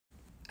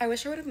I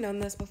wish I would have known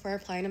this before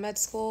applying to med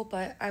school,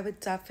 but I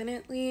would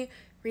definitely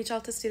reach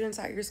out to students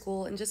at your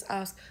school and just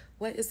ask,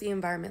 what is the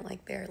environment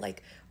like there?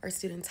 Like, are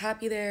students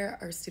happy there?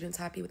 Are students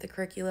happy with the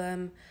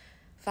curriculum,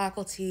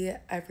 faculty,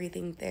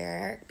 everything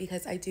there?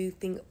 Because I do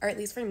think, or at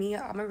least for me,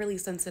 I'm a really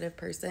sensitive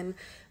person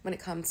when it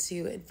comes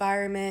to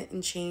environment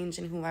and change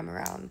and who I'm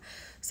around.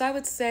 So I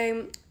would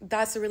say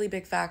that's a really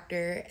big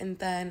factor. And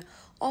then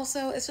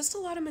also, it's just a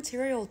lot of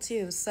material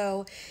too.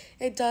 So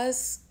it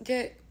does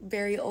get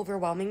very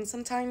overwhelming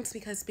sometimes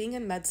because being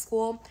in med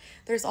school,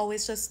 there's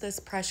always just this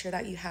pressure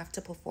that you have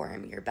to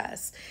perform your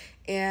best.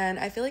 And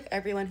I feel like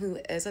everyone who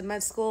is in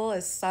med school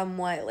is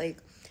somewhat like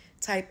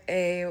type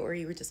A, or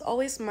you were just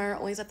always smart,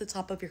 always at the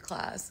top of your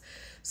class.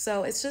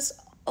 So it's just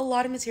a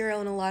lot of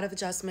material and a lot of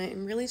adjustment,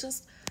 and really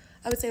just,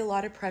 I would say, a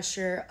lot of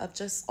pressure of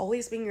just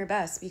always being your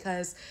best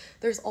because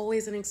there's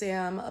always an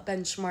exam, a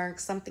benchmark,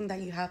 something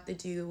that you have to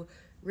do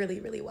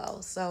really, really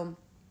well. So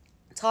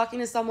talking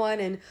to someone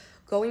and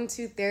going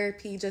to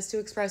therapy just to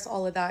express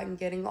all of that and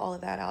getting all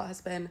of that out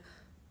has been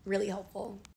really helpful.